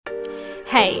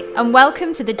Hey, and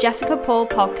welcome to the Jessica Paul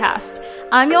podcast.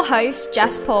 I'm your host,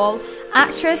 Jess Paul,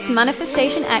 actress,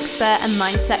 manifestation expert, and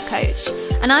mindset coach.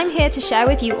 And I'm here to share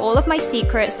with you all of my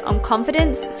secrets on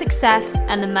confidence, success,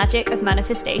 and the magic of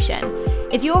manifestation.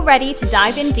 If you're ready to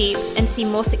dive in deep and see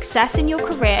more success in your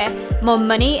career, more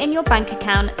money in your bank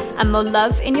account, and more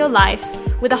love in your life,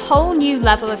 with a whole new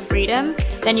level of freedom,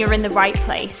 then you're in the right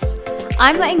place.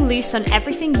 I'm letting loose on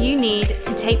everything you need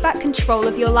to take back control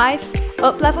of your life,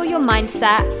 up-level your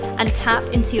mindset, and tap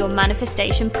into your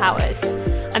manifestation powers.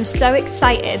 I'm so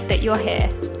excited that you're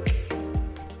here.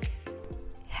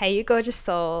 Hey, you gorgeous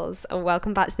souls, and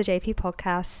welcome back to the JP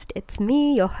podcast. It's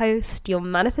me, your host, your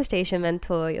manifestation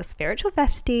mentor, your spiritual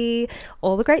bestie,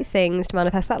 all the great things to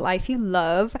manifest that life you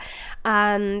love.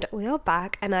 And we are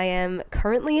back, and I am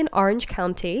currently in Orange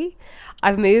County.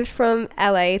 I've moved from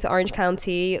LA to Orange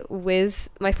County with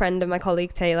my friend and my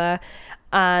colleague Taylor,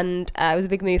 and it was a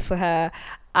big move for her,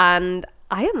 and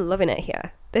I am loving it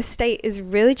here. This state is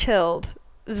really chilled.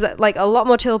 Like a lot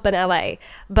more chilled than LA,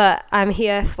 but I'm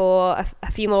here for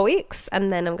a few more weeks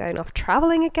and then I'm going off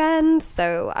traveling again,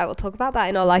 so I will talk about that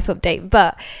in our life update.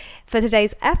 But for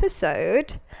today's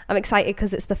episode, I'm excited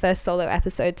because it's the first solo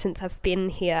episode since I've been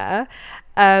here,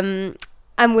 and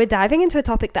we're diving into a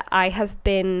topic that I have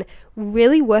been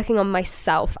really working on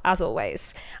myself, as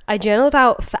always. I journaled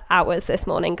out for hours this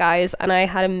morning, guys, and I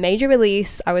had a major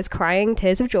release. I was crying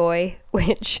tears of joy,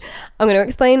 which I'm going to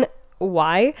explain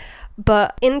why.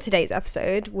 But in today's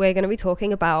episode, we're going to be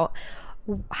talking about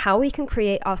how we can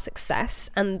create our success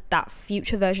and that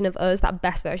future version of us, that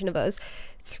best version of us,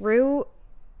 through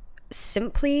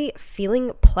simply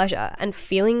feeling pleasure and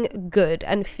feeling good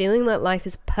and feeling like life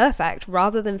is perfect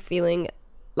rather than feeling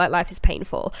like life is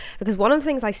painful. Because one of the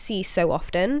things I see so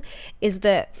often is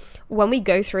that when we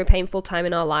go through a painful time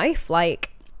in our life,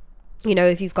 like, you know,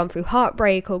 if you've gone through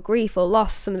heartbreak or grief or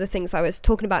loss, some of the things I was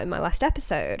talking about in my last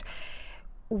episode,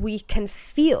 we can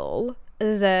feel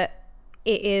that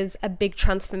it is a big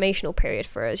transformational period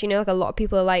for us. You know, like a lot of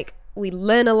people are like, we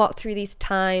learn a lot through these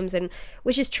times, and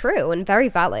which is true and very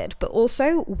valid, but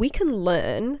also we can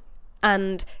learn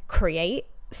and create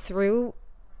through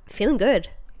feeling good,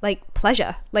 like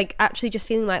pleasure, like actually just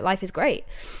feeling like life is great.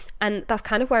 And that's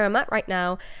kind of where I'm at right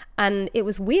now. And it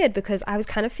was weird because I was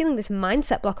kind of feeling this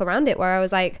mindset block around it where I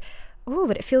was like, oh,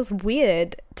 but it feels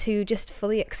weird to just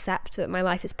fully accept that my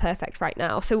life is perfect right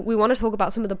now. So we want to talk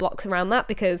about some of the blocks around that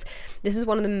because this is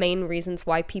one of the main reasons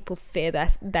why people fear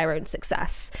their own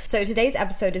success. So today's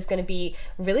episode is going to be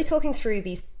really talking through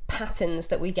these patterns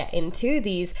that we get into,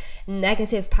 these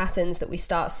negative patterns that we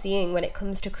start seeing when it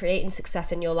comes to creating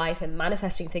success in your life and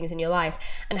manifesting things in your life,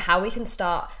 and how we can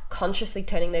start consciously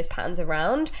turning those patterns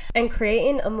around and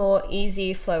creating a more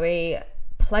easy, flowy,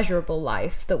 pleasurable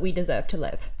life that we deserve to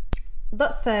live.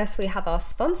 But first, we have our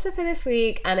sponsor for this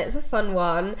week, and it's a fun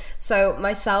one. So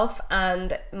myself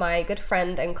and my good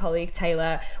friend and colleague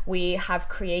Taylor, we have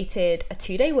created a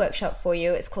 2-day workshop for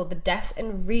you. It's called the Death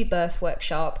and Rebirth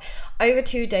Workshop. Over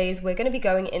 2 days, we're going to be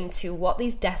going into what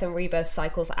these death and rebirth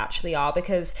cycles actually are,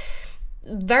 because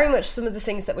very much some of the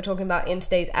things that we're talking about in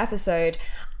today's episode,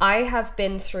 I have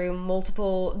been through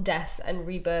multiple death and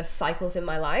rebirth cycles in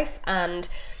my life, and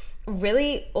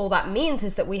really all that means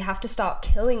is that we have to start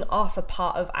killing off a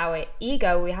part of our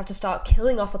ego. We have to start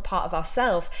killing off a part of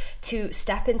ourselves to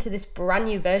step into this brand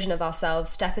new version of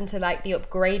ourselves, step into like the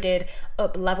upgraded,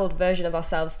 up-leveled version of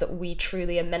ourselves that we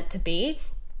truly are meant to be.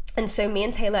 And so me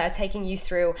and Taylor are taking you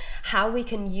through how we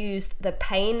can use the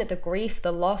pain, the grief,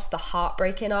 the loss, the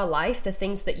heartbreak in our life, the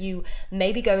things that you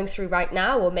may be going through right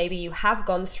now, or maybe you have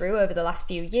gone through over the last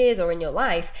few years or in your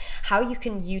life, how you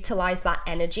can utilize that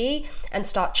energy and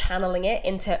start channeling it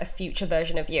into a future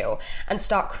version of you and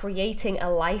start creating a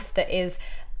life that is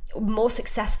more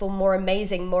successful, more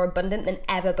amazing, more abundant than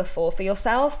ever before for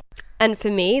yourself. And for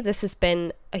me, this has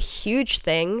been a huge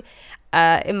thing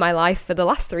in my life for the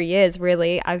last 3 years,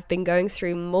 really. I've been going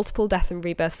through multiple death and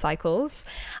rebirth cycles.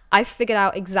 I've figured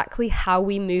out exactly how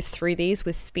we move through these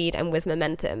with speed and with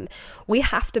momentum. We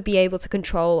have to be able to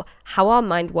control how our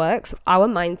mind works, our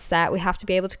mindset. We have to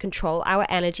be able to control our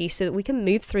energy so that we can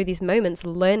move through these moments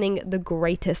learning the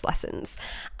greatest lessons.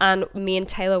 And me and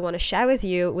Taylor want to share with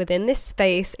you within this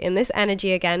space, in this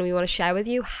energy again, we want to share with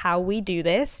you how we do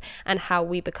this and how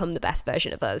we become the best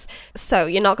version of us. So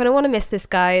you're not going to want to miss this,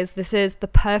 guys. This is the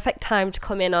perfect time to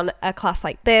come in on a class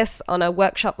like this, on a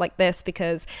workshop like this,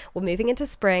 because we're moving into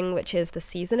spring, which is the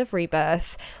season of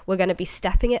rebirth. We're going to be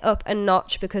stepping it up a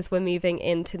notch because we're moving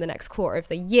into the next quarter of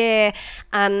the year,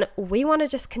 and we want to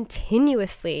just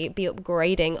continuously be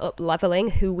upgrading, up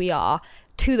leveling who we are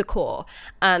to the core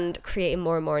and creating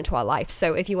more and more into our life.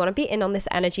 So if you want to be in on this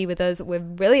energy with us, we're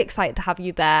really excited to have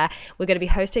you there. We're going to be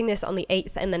hosting this on the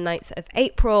 8th and the 9th of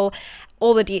April.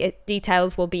 All the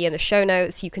details will be in the show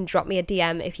notes. You can drop me a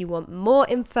DM if you want more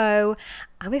info,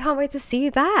 and we can't wait to see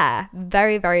you there.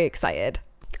 Very, very excited.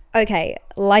 Okay,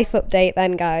 life update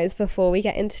then, guys, before we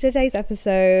get into today's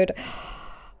episode.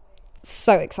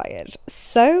 So excited.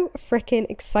 So freaking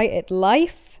excited.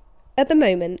 Life at the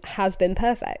moment has been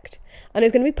perfect. And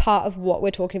it's going to be part of what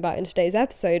we're talking about in today's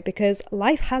episode, because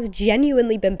life has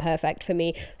genuinely been perfect for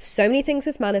me. So many things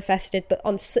have manifested, but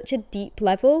on such a deep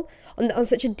level, on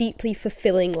such a deeply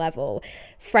fulfilling level.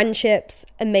 Friendships,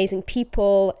 amazing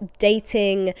people,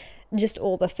 dating, just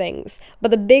all the things.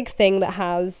 But the big thing that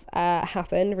has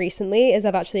happened recently is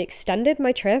I've actually extended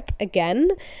my trip again,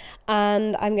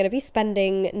 and I'm going to be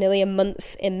spending nearly a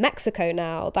month in Mexico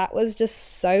now. That was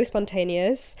just so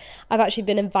spontaneous. I've actually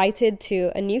been invited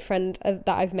to a new friend that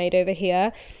I've made over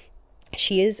here.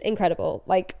 She is incredible,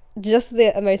 like just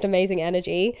the most amazing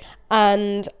energy.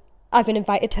 And I've been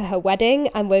invited to her wedding,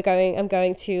 and I'm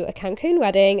going to a Cancun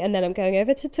wedding, and then I'm going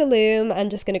over to Tulum and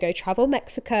just going to go travel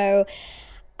Mexico.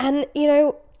 And, you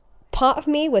know, part of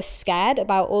me was scared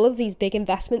about all of these big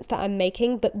investments that I'm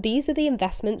making, but these are the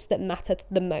investments that matter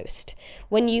the most.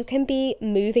 When you can be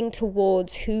moving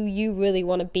towards who you really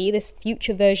want to be, this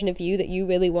future version of you that you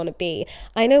really want to be.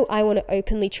 I know I want to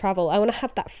openly travel. I want to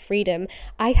have that freedom.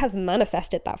 I have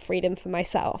manifested that freedom for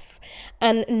myself.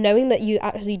 And knowing that you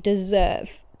actually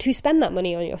deserve to spend that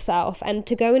money on yourself and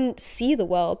to go and see the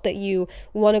world that you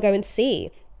want to go and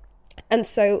see. And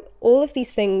so all of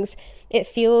these things, it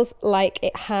feels like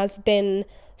it has been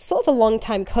sort of a long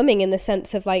time coming, in the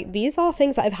sense of like, these are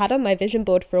things that I've had on my vision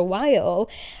board for a while,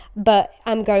 but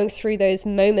I'm going through those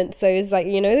moments, those like,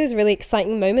 you know, those really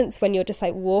exciting moments when you're just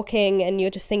like walking and you're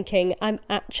just thinking, I'm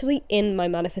actually in my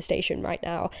manifestation right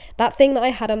now. That thing that I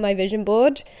had on my vision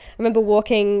board, I remember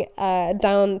walking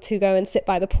down to go and sit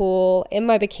by the pool in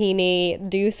my bikini,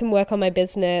 do some work on my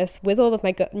business with all of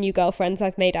my new girlfriends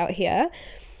I've made out here.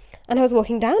 And I was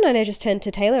walking down and I just turned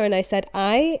to Taylor and I said,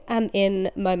 I am in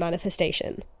my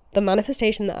manifestation. The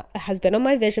manifestation that has been on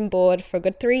my vision board for a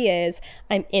good 3 years,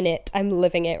 I'm in it. I'm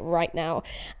living it right now.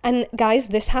 And guys,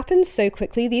 this happens so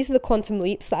quickly. These are the quantum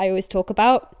leaps that I always talk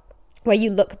about, where you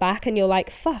look back and you're like,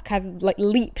 fuck, I've like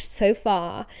leaped so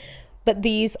far. But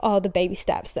these are the baby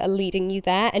steps that are leading you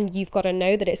there, and you've got to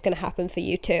know that it's going to happen for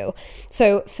you too.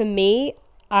 So for me,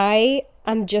 I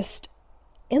am just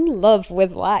in love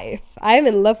with life. I am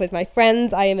in love with my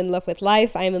friends. I am in love with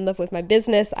life. I am in love with my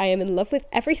business. I am in love with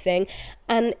everything.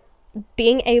 And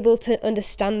being able to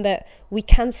understand that we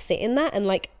can sit in that and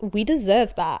like we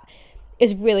deserve that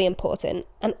is really important.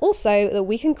 And also that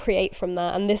we can create from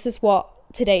that. And this is what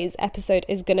today's episode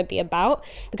is going to be about.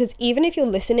 Because even if you're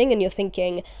listening and you're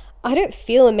thinking, I don't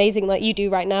feel amazing like you do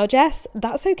right now, Jess,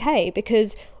 that's okay,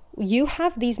 because you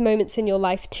have these moments in your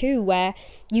life too where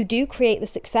you do create the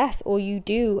success, or you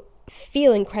do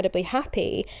feel incredibly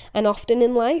happy. And often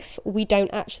in life, we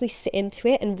don't actually sit into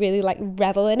it and really like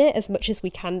revel in it as much as we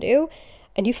can do.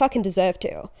 And you fucking deserve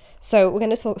to. So we're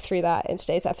going to talk through that in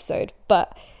today's episode.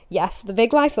 But yes, the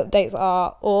big life updates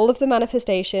are all of the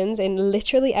manifestations in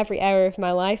literally every area of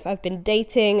my life. I've been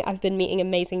dating, I've been meeting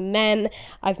amazing men,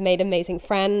 I've made amazing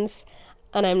friends,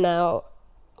 and I'm now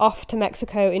off to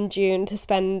Mexico in June to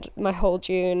spend my whole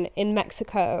June in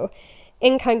Mexico,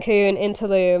 in Cancun, in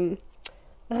Tulum,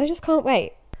 and I just can't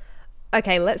wait.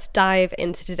 Okay, let's dive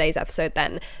into today's episode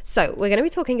then. So we're going to be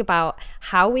talking about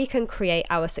how we can create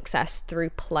our success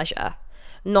through pleasure,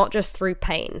 not just through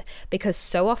pain, because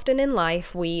so often in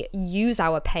life we use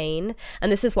our pain,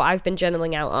 and this is what I've been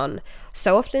journaling out on.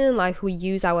 So often in life we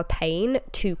use our pain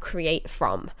to create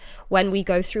from. When we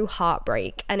go through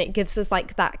heartbreak and it gives us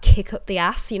like that kick up the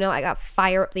ass, you know, like that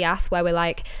fire up the ass where we're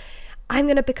like, I'm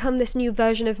going to become this new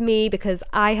version of me because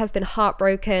I have been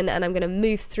heartbroken, and I'm going to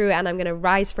move through it and I'm going to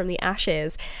rise from the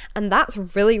ashes. And that's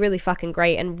really, really fucking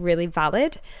great and really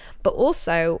valid. But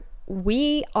also,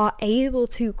 we are able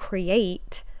to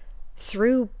create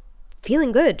through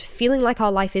feeling good, feeling like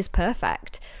our life is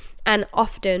perfect. And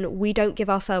often we don't give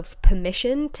ourselves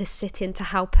permission to sit into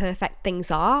how perfect things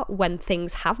are when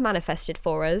things have manifested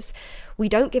for us. We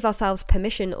don't give ourselves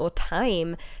permission or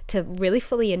time to really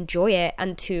fully enjoy it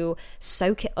and to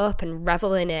soak it up and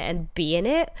revel in it and be in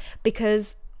it,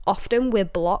 because often we're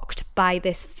blocked by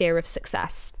this fear of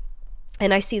success.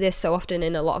 And I see this so often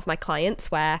in a lot of my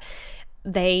clients where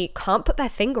they can't put their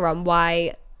finger on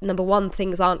why, number one,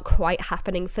 things aren't quite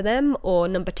happening for them, or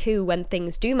number two, when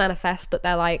things do manifest, but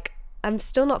they're like, I'm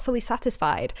still not fully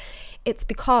satisfied. It's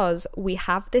because we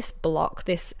have this block,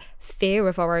 this fear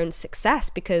of our own success,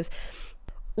 because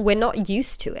we're not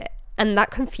used to it. And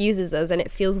that confuses us, and it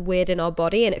feels weird in our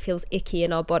body, and it feels icky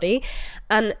in our body.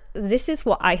 And this is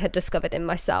what I had discovered in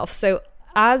myself. So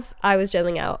as I was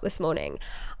journaling out this morning,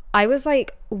 I was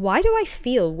like, why do I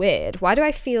feel weird? Why do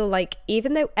I feel like,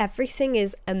 even though everything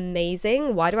is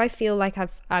amazing, why do I feel like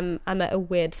I'm at a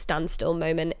weird standstill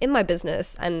moment in my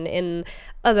business and in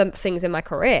other things in my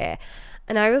career?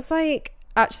 And I was like,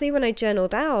 actually, when I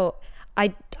journaled out,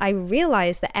 I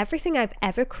realized that everything I've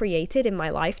ever created in my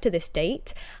life to this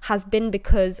date has been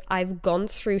because I've gone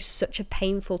through such a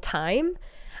painful time.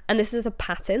 And this is a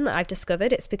pattern that I've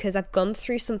discovered. It's because I've gone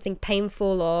through something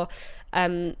painful or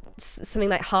something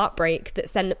like heartbreak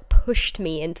that's then pushed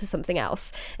me into something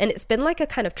else. And it's been like a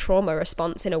kind of trauma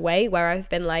response in a way, where I've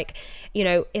been like, you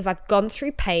know, if I've gone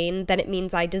through pain, then it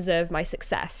means I deserve my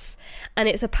success. And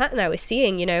it's a pattern I was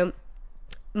seeing, you know,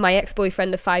 my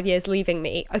ex-boyfriend of 5 years leaving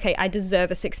me. Okay, I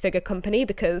deserve a 6-figure company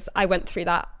because I went through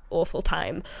that awful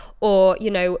time. Or,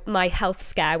 you know, my health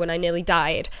scare when I nearly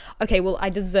died. Okay, well, I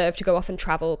deserve to go off and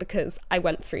travel because I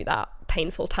went through that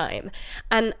painful time.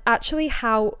 And actually,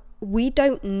 how we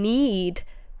don't need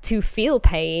to feel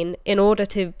pain in order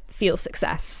to feel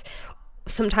success.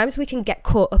 Sometimes we can get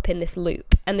caught up in this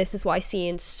loop. And this is what I see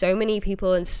in so many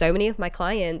people and so many of my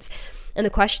clients. And the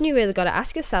question you really got to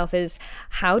ask yourself is,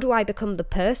 how do I become the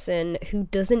person who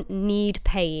doesn't need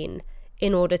pain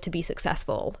in order to be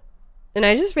successful? And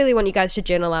I just really want you guys to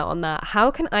journal out on that.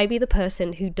 How can I be the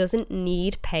person who doesn't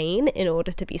need pain in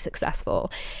order to be successful?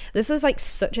 This was like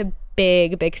such a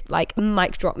big like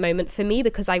mic drop moment for me,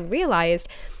 because I realized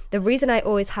the reason I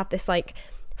always have this like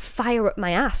fire up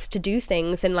my ass to do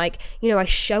things and like, you know, I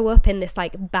show up in this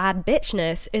like bad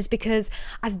bitchness is because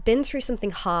I've been through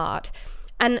something hard.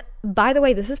 And by the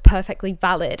way, this is perfectly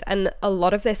valid. And a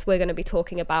lot of this we're going to be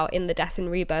talking about in the Death and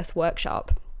Rebirth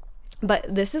workshop.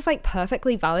 But this is like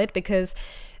perfectly valid because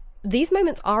these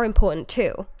moments are important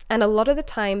too. And a lot of the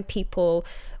time people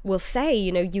will say,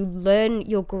 you know, you learn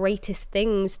your greatest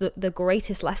things, the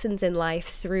greatest lessons in life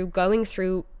through going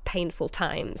through painful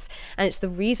times. And it's the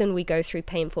reason we go through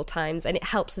painful times, and it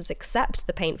helps us accept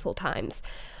the painful times.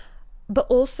 But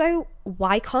also,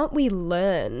 why can't we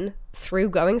learn through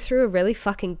going through a really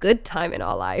fucking good time in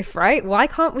our life, right? Why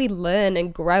can't we learn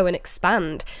and grow and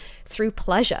expand through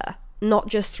pleasure, not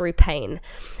just through pain?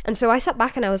 And so I sat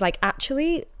back and I was like,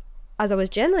 actually, as I was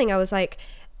journaling, I was like,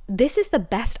 this is the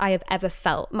best I have ever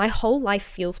felt. My whole life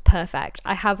feels perfect.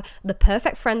 I have the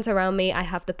perfect friends around me. I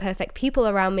have the perfect people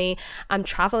around me. I'm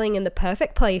traveling in the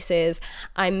perfect places.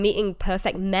 I'm meeting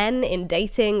perfect men in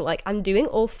dating. Like, I'm doing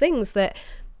all things that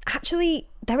actually,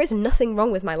 there is nothing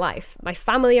wrong with my life. My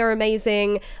family are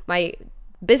amazing. My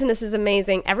business is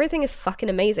amazing. Everything is fucking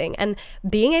amazing. And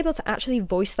being able to actually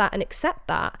voice that and accept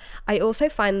that, I also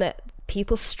find that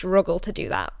people struggle to do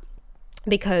that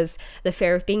because the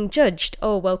fear of being judged.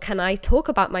 Oh, well, can I talk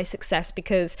about my success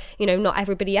because, you know, not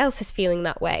everybody else is feeling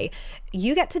that way.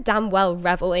 You get to damn well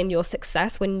revel in your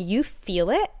success when you feel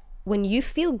it. When you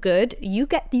feel good, you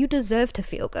deserve to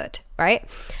feel good, right?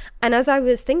 And as I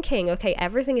was thinking, okay,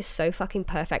 everything is so fucking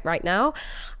perfect right now,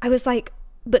 I was like,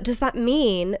 but does that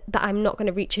mean that I'm not going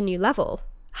to reach a new level?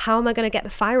 How am I going to get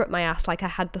the fire up my ass like I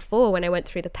had before when I went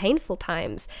through the painful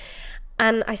times?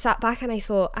 And I sat back and I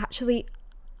thought, actually,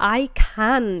 I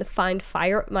can find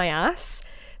fire up my ass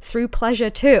through pleasure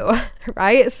too,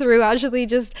 right? Through actually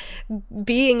just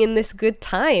being in this good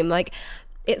time. Like,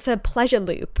 it's a pleasure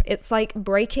loop. It's like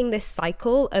breaking this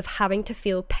cycle of having to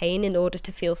feel pain in order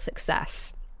to feel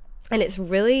success. And it's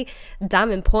really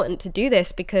damn important to do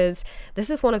this because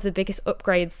this is one of the biggest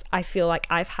upgrades I feel like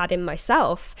I've had in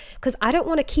myself, because I don't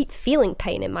want to keep feeling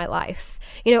pain in my life.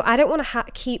 You know, I don't want to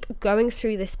keep going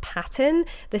through this pattern,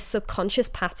 this subconscious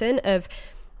pattern of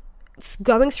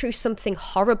going through something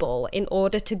horrible in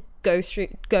order to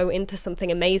go into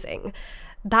something amazing.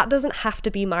 That doesn't have to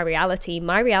be my reality.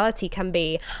 My reality can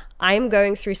be, I'm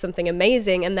going through something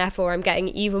amazing and therefore I'm getting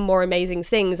even more amazing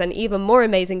things and even more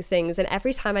amazing things. And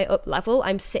every time I up level,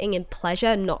 I'm sitting in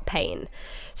pleasure, not pain.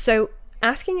 So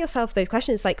asking yourself those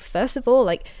questions, like, first of all,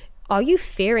 like, are you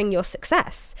fearing your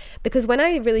success? Because when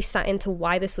I really sat into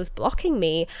why this was blocking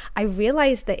me, I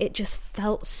realized that it just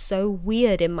felt so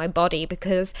weird in my body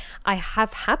because I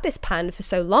have had this pattern for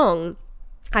so long.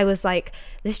 I was like,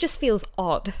 this just feels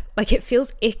odd. Like, it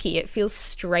feels icky. It feels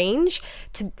strange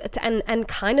and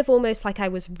kind of almost like I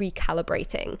was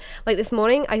recalibrating. Like this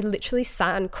morning, I literally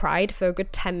sat and cried for a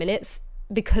good 10 minutes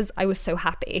because I was so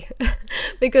happy.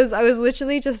 Because I was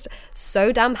literally just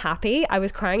so damn happy. I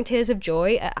was crying tears of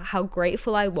joy at how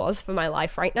grateful I was for my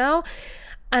life right now.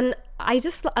 And I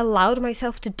just allowed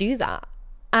myself to do that.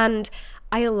 And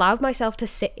I allowed myself to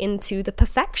sit into the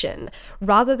perfection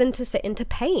rather than to sit into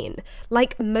pain,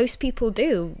 like most people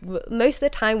do. Most of the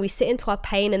time we sit into our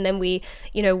pain and then we,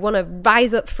 want to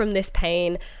rise up from this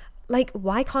pain. Like,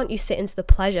 why can't you sit into the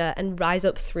pleasure and rise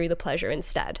up through the pleasure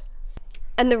instead?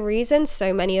 And the reason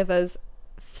so many of us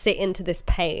sit into this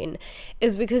pain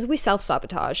is because we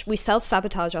self-sabotage. We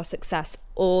self-sabotage our success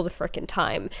all the freaking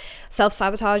time.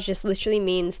 Self-sabotage just literally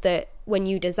means that when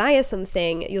you desire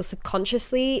something, you're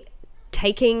subconsciously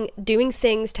doing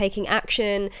things, taking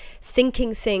action,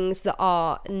 thinking things that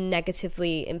are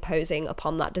negatively imposing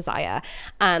upon that desire,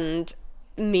 and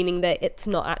meaning that it's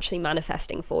not actually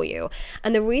manifesting for you.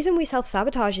 And the reason we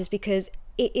self-sabotage is because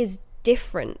it is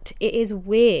different. It is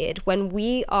weird when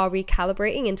we are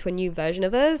recalibrating into a new version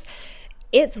of us.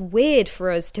 It's weird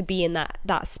for us to be in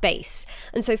that space.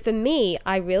 And so for me,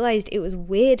 I realized it was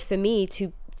weird for me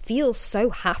to feel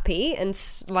so happy and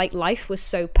like life was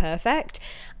so perfect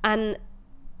and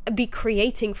be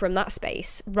creating from that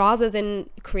space rather than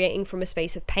creating from a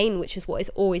space of pain, which is what it's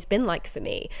always been like for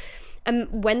me.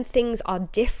 And when things are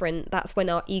different, that's when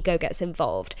our ego gets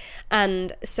involved.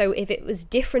 And so if it was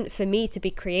different for me to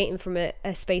be creating from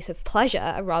a space of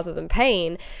pleasure rather than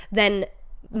pain, then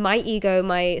my ego,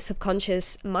 my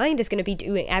subconscious mind is going to be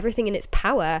doing everything in its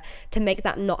power to make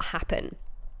that not happen.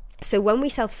 So when we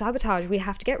self-sabotage, we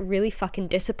have to get really fucking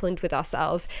disciplined with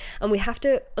ourselves, and we have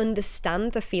to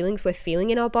understand the feelings we're feeling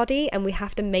in our body, and we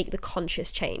have to make the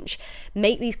conscious change.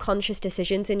 Make these conscious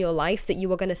decisions in your life that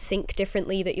you are going to think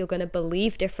differently, that you're going to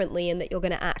believe differently, and that you're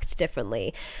going to act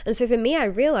differently. And so for me, I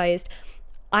realized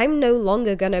I'm no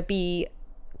longer going to be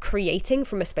creating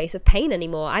from a space of pain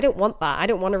anymore. I don't want that. I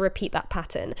don't want to repeat that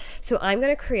pattern. So I'm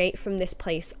going to create from this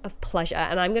place of pleasure,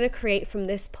 and I'm going to create from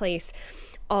this place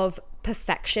of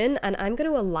perfection, and I'm going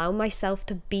to allow myself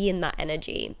to be in that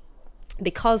energy.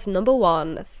 Because number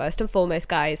one, first and foremost,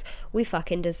 guys, we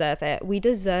fucking deserve it. We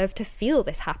deserve to feel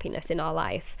this happiness in our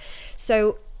life.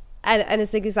 So and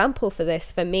as an example for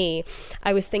this, for me,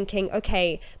 I was thinking,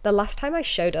 okay, the last time I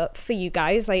showed up for you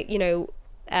guys, like,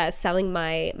 selling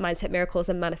my Mindset Miracles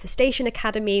and Manifestation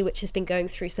Academy, which has been going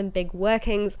through some big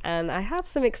workings, and I have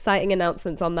some exciting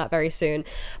announcements on that very soon.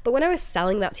 But when I was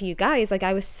selling that to you guys, like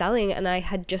I was selling, and I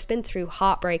had just been through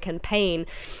heartbreak and pain,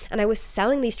 and I was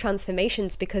selling these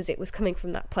transformations because it was coming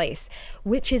from that place,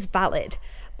 which is valid.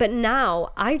 But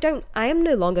now I am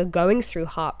no longer going through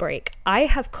heartbreak. I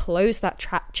have closed that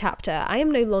chapter. I am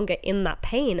no longer in that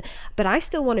pain, but I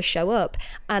still want to show up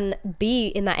and be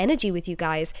in that energy with you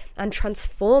guys and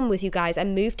transform with you guys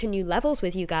and move to new levels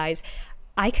with you guys.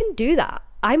 I can do that.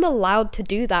 I'm allowed to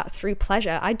do that through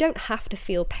pleasure. I don't have to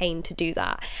feel pain to do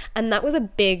that. And that was a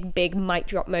big, big mic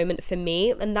drop moment for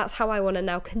me. And that's how I want to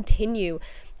now continue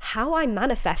how I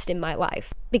manifest in my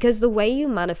life. Because the way you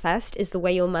manifest is the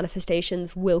way your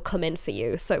manifestations will come in for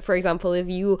you. So for example, if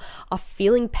you are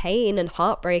feeling pain and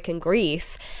heartbreak and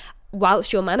grief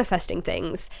whilst you're manifesting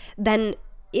things, then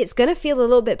it's going to feel a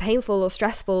little bit painful or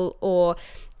stressful or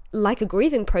like a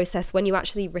grieving process when you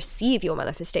actually receive your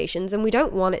manifestations, and we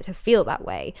don't want it to feel that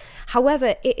way.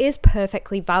 However, it is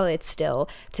perfectly valid still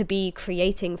to be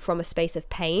creating from a space of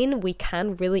pain. We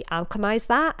can really alchemize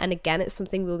that, and again, it's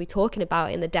something we'll be talking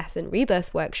about in the Death and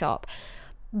Rebirth workshop.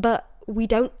 But we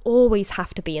don't always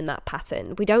have to be in that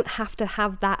pattern. We don't have to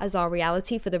have that as our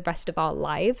reality for the rest of our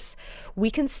lives.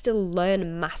 We can still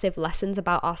learn massive lessons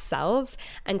about ourselves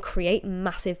and create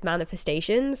massive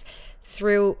manifestations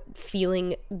through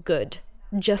feeling good,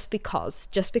 just because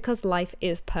life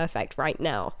is perfect right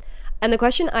now. And the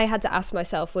question I had to ask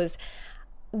myself was,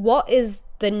 what is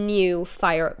the new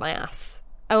fire up my ass?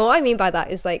 And what I mean by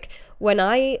that is, like, when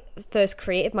I first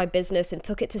created my business and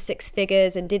took it to 6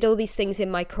 figures and did all these things in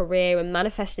my career and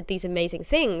manifested these amazing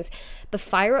things, the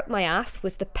fire up my ass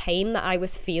was the pain that I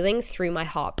was feeling through my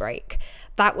heartbreak.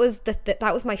 That was that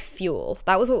was my fuel.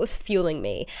 That was what was fueling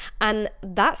me. And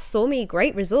that saw me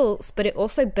great results, but it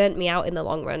also burnt me out in the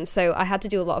long run. So I had to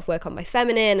do a lot of work on my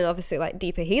feminine and obviously like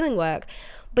deeper healing work.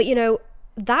 But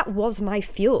that was my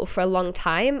fuel for a long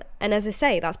time. And as I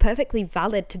say, that's perfectly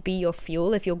valid to be your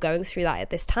fuel if you're going through that at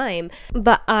this time.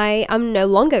 But I am no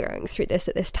longer going through this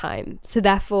at this time. So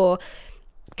therefore,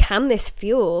 can this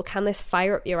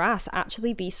fire up your ass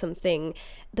actually be something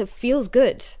that feels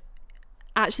good?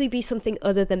 Actually be something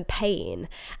other than pain?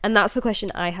 And that's the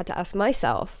question I had to ask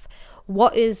myself.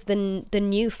 What is the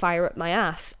new fire up my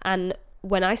ass? And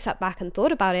when I sat back and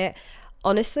thought about it,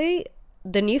 honestly,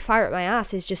 the new fire up my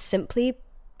ass is just simply,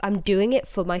 I'm doing it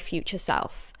for my future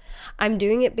self. I'm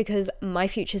doing it because my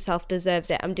future self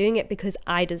deserves it. I'm doing it because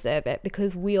I deserve it,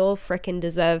 because we all freaking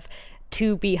deserve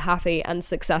to be happy and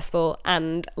successful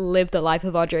and live the life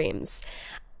of our dreams.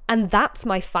 And that's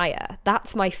my fire.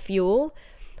 That's my fuel.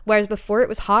 Whereas before it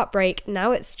was heartbreak,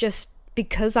 now it's just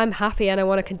because I'm happy and I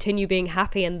want to continue being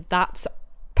happy, and that's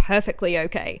perfectly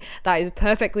okay. That is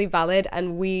perfectly valid,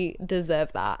 and we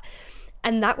deserve that.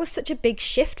 And that was such a big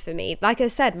shift for me. Like I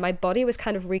said, my body was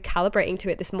kind of recalibrating to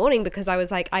it this morning, because I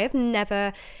was like, I have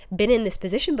never been in this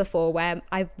position before where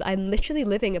I'm literally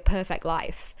living a perfect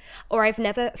life, or I've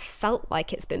never felt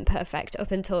like it's been perfect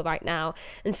up until right now.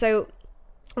 And so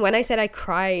when I said I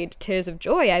cried tears of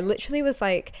joy, I literally was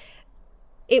like,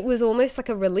 it was almost like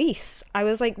a release. I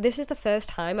was like, this is the first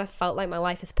time I've felt like my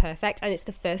life is perfect, and it's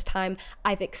the first time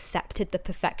I've accepted the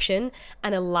perfection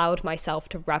and allowed myself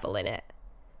to revel in it,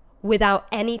 without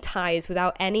any ties,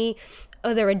 without any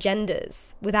other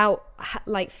agendas, without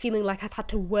like feeling like I've had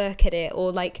to work at it,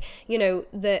 or like, you know,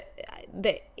 that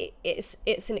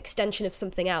it's an extension of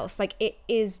something else. Like, it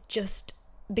is just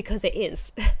because it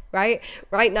is, right?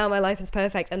 Right now my life is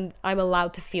perfect, and I'm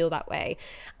allowed to feel that way,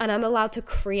 and I'm allowed to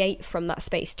create from that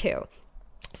space too.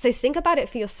 So think about it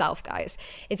for yourself, guys.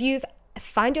 If you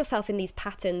find yourself in these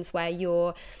patterns where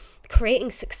you're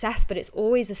creating success, but it's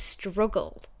always a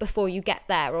struggle before you get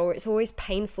there, or it's always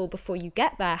painful before you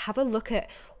get there, have a look at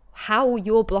how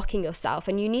you're blocking yourself.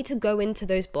 And you need to go into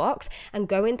those blocks and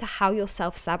go into how you're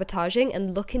self-sabotaging,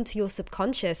 and look into your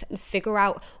subconscious and figure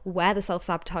out where the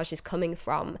self-sabotage is coming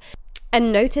from.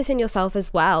 And notice in yourself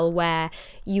as well where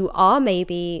you are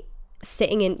maybe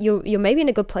sitting in, you're maybe in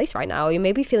a good place right now, or you're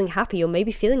maybe feeling happy, or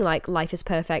maybe feeling like life is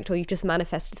perfect, or you've just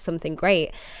manifested something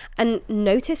great. And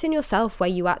notice in yourself where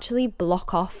you actually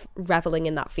block off reveling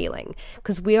in that feeling,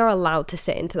 because we are allowed to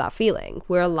sit into that feeling.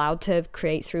 We're allowed to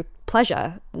create through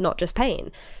pleasure, not just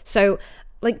pain. So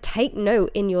like, take note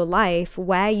in your life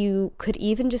where you could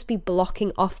even just be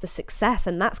blocking off the success,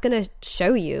 and that's going to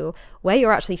show you where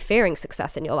you're actually fearing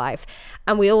success in your life.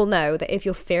 And we all know that if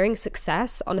you're fearing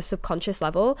success on a subconscious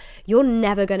level, you're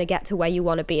never going to get to where you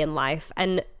want to be in life,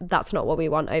 and that's not what we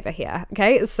want over here.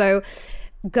 Okay, so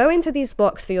go into these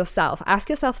blocks for yourself. Ask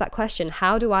yourself that question: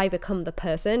 how do I become the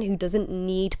person who doesn't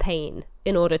need pain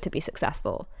in order to be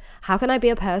successful? How can I be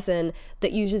a person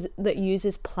that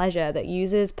uses pleasure, that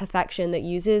uses perfection, that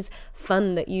uses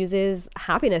fun, that uses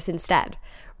happiness instead,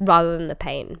 rather than the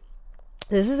pain?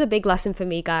 This is a big lesson for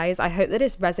me, guys. I hope that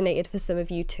it's resonated for some of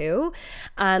you too.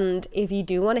 And if you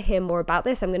do want to hear more about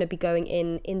this, I'm going to be going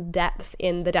in depth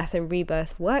in the Death and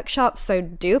Rebirth workshop. So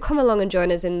do come along and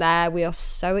join us in there. We are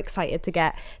so excited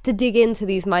to dig into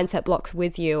these mindset blocks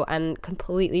with you and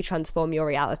completely transform your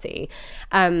reality.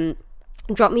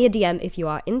 Drop me a DM if you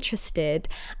are interested.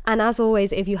 And as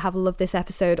always, if you have loved this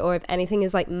episode, or if anything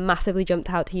is like massively jumped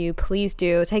out to you, please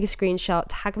do take a screenshot,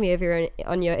 tag me over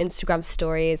on your Instagram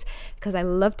stories, because I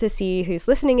love to see who's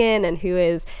listening in and who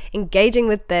is engaging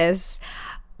with this.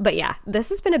 But yeah, this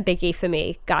has been a biggie for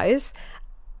me, guys.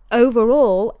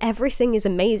 Overall, everything is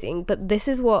amazing, but this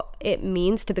is what it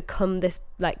means to become this,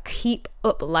 like, keep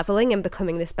up leveling and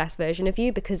becoming this best version of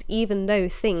you. Because even though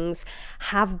things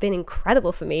have been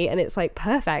incredible for me and it's like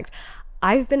perfect,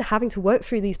 I've been having to work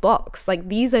through these blocks. Like,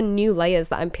 these are new layers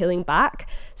that I'm peeling back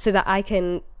so that I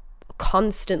can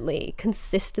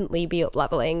consistently be up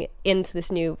leveling into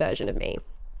this new version of me.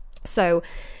 So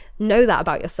know that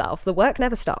about yourself. The work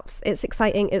never stops. It's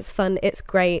exciting, it's fun, it's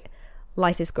great.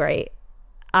 Life is great.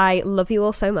 I love you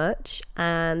all so much,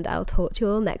 and I'll talk to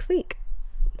you all next week.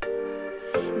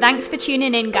 Thanks for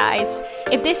tuning in, guys.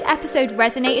 If this episode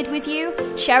resonated with you,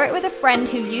 share it with a friend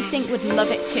who you think would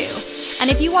love it too. And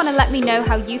if you want to let me know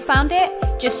how you found it,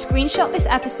 just screenshot this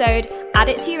episode, add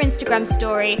it to your Instagram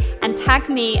story, and tag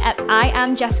me at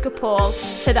 @IamJessicaPaul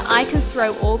so that I can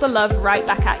throw all the love right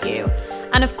back at you.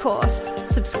 And of course,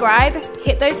 subscribe,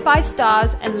 hit those 5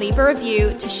 stars, and leave a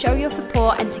review to show your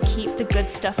support and to keep the good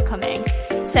stuff coming.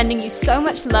 Sending you so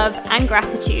much love and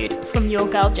gratitude from your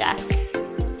girl Jess.